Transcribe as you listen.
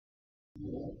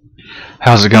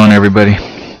How's it going, everybody?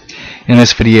 In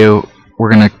this video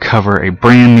we're going to cover a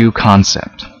brand new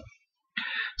concept.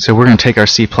 So we're going to take our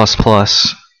C++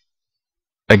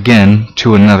 again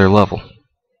to another level.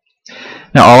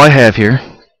 Now all I have here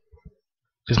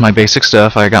is my basic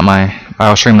stuff. I got my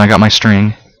IOStream and I got my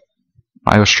string,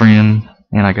 IOStream,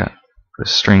 and I got the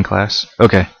string class.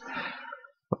 Okay,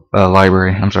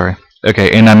 library, I'm sorry.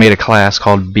 Okay, and I made a class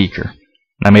called Beaker.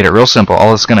 And I made it real simple.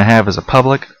 All it's going to have is a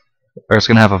public, or it's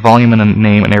going to have a volume and a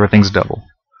name, and everything's double.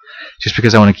 Just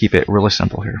because I want to keep it really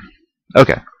simple here.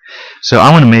 Okay, so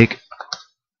I want to make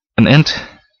an int.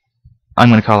 I'm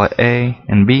going to call it A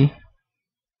and B.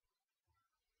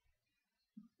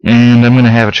 And I'm going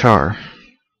to have a char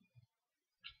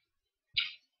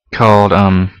called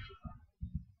ch1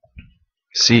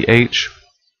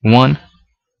 and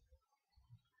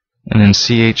then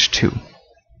ch2.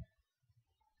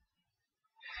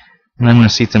 And I'm going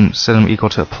to set them equal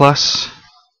to a plus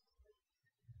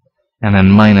and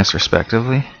then minus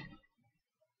respectively.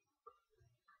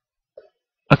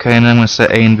 Okay, and then I'm going to set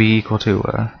A and B equal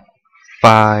to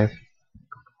 5,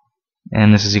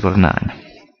 and this is equal to 9.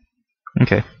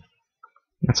 Okay,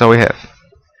 that's all we have.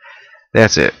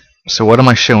 That's it. So what am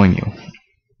I showing you?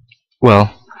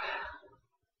 Well,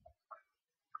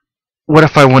 what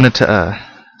if I wanted to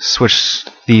switch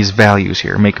these values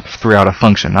here, make it throughout a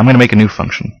function? I'm going to make a new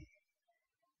function.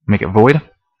 Make it void.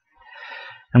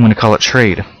 I'm going to call it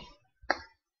trade.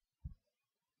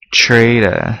 Trade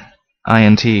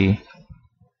int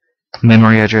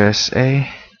memory address A,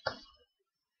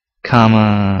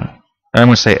 comma, I'm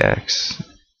going to say X,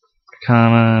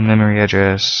 comma, memory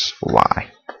address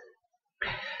Y.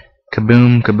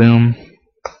 Kaboom, kaboom.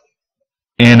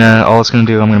 And all it's going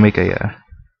to do, I'm going to make a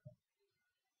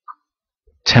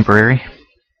temporary.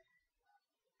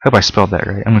 Hope I spelled that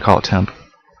right. I'm going to call it temp.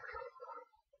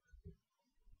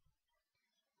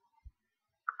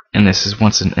 And this is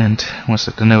once an int. Wants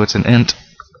it to know it's an int.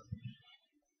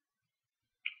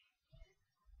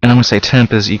 And I'm going to say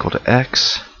temp is equal to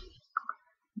x.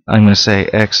 I'm going to say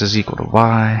x is equal to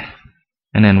y.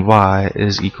 And then y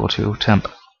is equal to temp.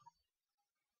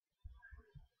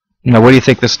 Now what do you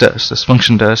think this does? This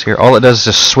function does here? All it does is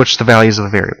just switch the values of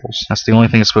the variables. That's the only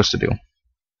thing it's supposed to do.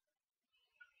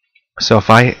 So if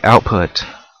I output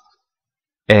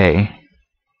A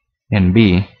and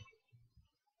B,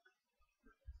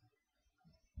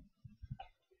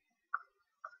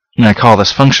 and I call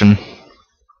this function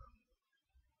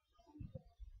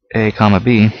A comma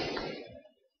B,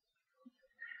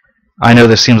 I know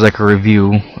this seems like a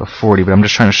review of 40, but I'm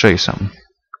just trying to show you something.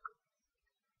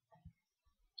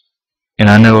 And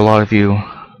I know a lot of you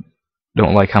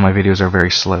don't like how my videos are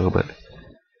very slow, but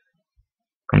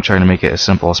I'm trying to make it as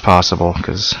simple as possible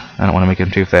because I don't want to make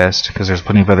them too fast, because there's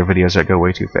plenty of other videos that go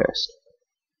way too fast.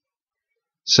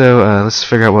 So let's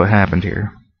figure out what happened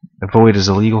here. The void is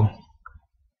illegal.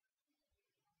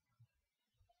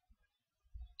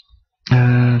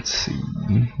 Let's see,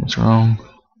 what's wrong?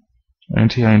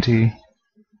 int.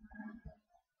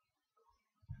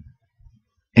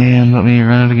 And let me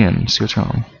run it again, see what's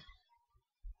wrong.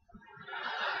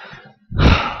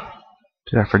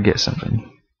 Did I forget something?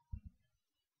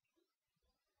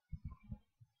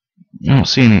 I don't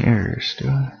see any errors, do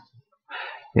I?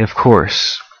 Yeah, of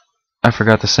course. I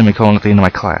forgot the semicolon at the end of my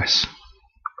class.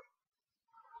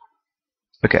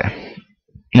 Okay.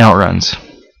 Now it runs.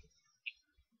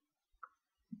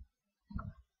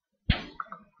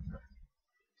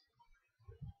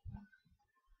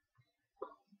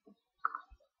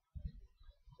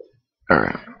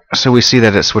 Alright. So we see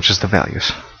that it switches the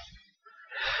values.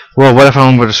 Well, what if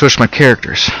I'm going to switch my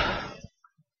characters?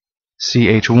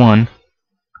 ch1,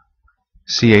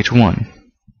 ch1.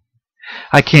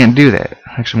 I can't do that.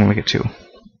 Actually, I'm going to make it 2.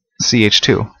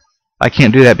 ch2. I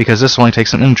can't do that because this only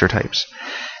takes some integer types.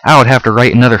 I would have to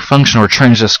write another function or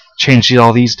change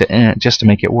all these to int just to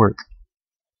make it work.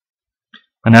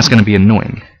 And that's going to be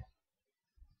annoying.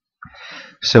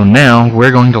 So now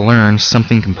we're going to learn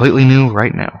something completely new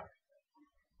right now.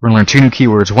 We're going to learn 2 new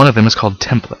keywords. One of them is called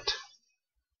template.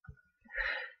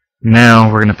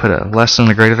 Now we're going to put a less than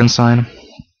or greater than sign.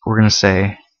 We're going to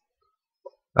say,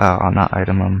 not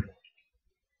item,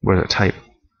 what is it, type?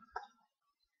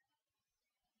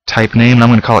 Type name, and I'm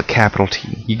going to call it capital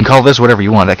T. You can call this whatever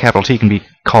you want. That capital T can be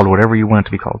called whatever you want it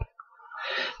to be called.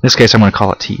 In this case, I'm going to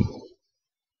call it T.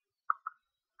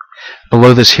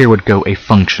 Below this here would go a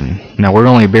function. Now we're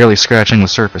only barely scratching the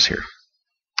surface here.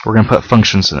 We're going to put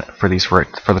functions in it for these for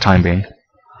the time being.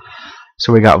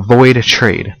 So we got void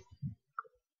trade.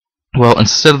 Well,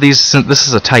 instead of these, since this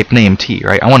is a type name T,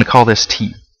 right? I want to call this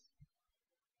T.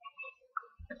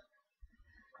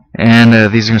 And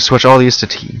these are going to switch all these to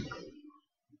T.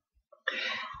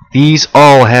 These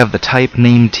all have the type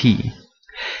name T.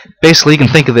 Basically, you can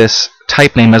think of this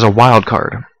type name as a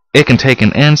wildcard. It can take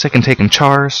in ints, it can take in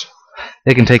chars,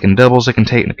 it can take in doubles, it can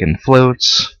take in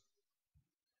floats.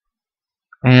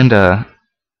 And, well,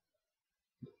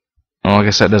 I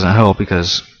guess that doesn't help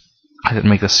because I didn't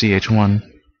make the CH1.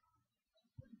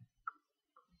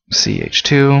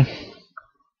 CH2,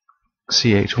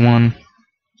 CH1,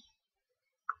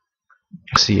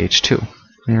 CH2.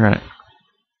 You're right.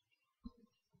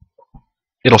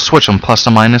 It'll switch them plus to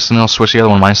minus, and it'll switch the other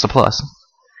one minus to plus.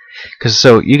 Because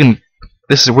so you can,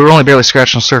 we're only barely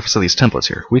scratching the surface of these templates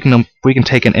here. We can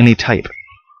take in any type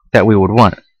that we would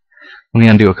want. Let me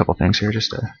undo a couple things here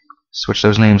just to switch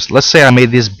those names. Let's say I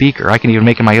made this beaker. I can even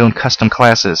make it my own custom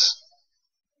classes.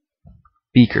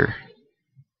 Beaker.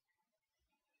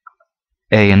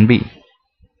 A and B.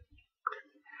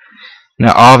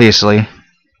 Now obviously,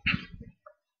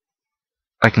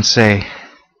 I can say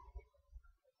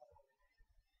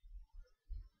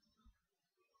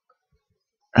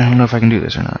I don't know if I can do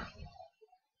this or not.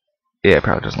 Yeah, it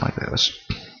probably doesn't like that.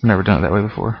 I've never done it that way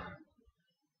before.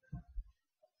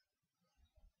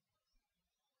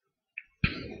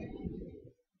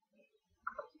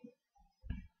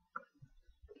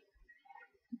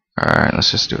 Alright, let's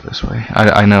just do it this way.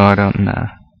 I know I don't... And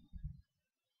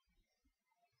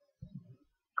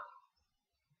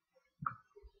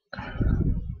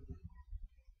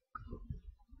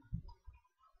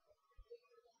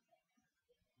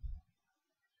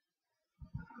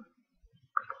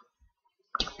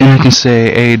I can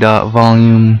say a dot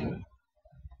volume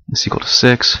is equal to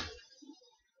 6.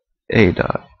 A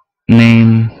dot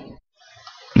name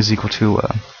is equal to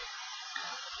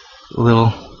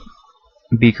little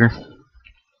beaker.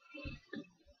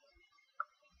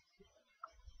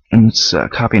 And let's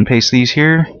copy and paste these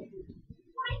here.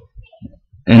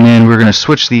 And then we're going to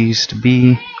switch these to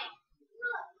B.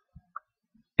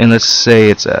 And let's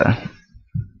say it's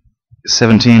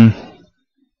 17. I'm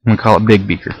going to call it Big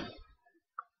Beaker.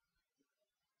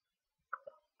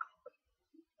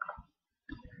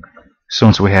 So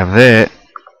once we have that,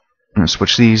 I'm going to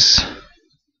switch these.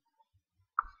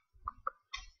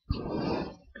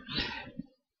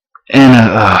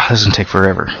 And this is going to take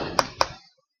forever.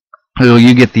 Well,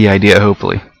 you get the idea,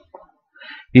 hopefully.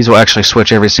 These will actually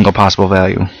switch every single possible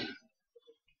value.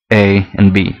 A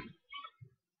and B.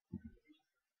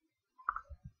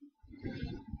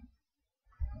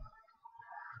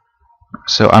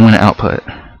 So I'm going to output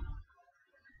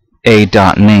a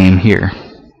dot name here.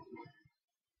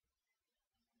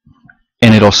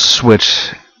 And it'll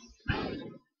switch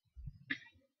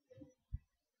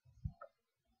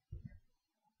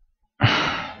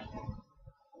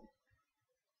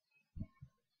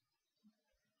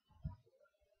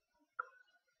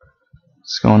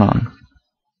what's going on?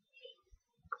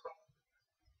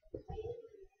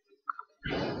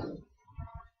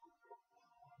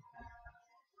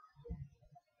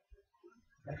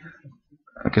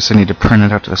 I guess I need to print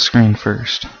it out to the screen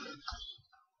first.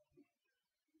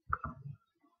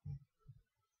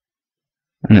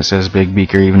 And it says Big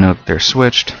Beaker even though they're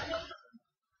switched.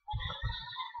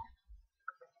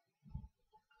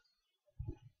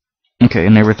 Okay,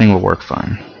 and everything will work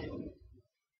fine.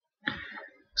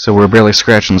 So we're barely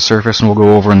scratching the surface, and we'll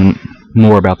go over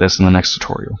more about this in the next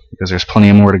tutorial, because there's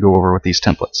plenty more to go over with these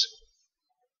templates.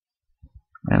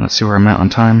 And let's see where I'm at on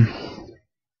time.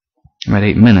 I'm at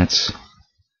 8 minutes.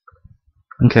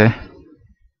 Okay.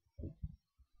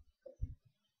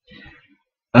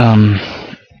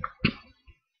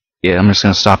 Yeah, I'm just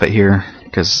going to stop it here,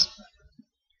 because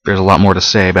there's a lot more to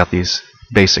say about these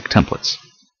basic templates.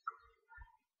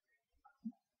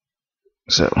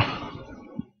 So,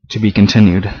 to be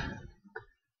continued.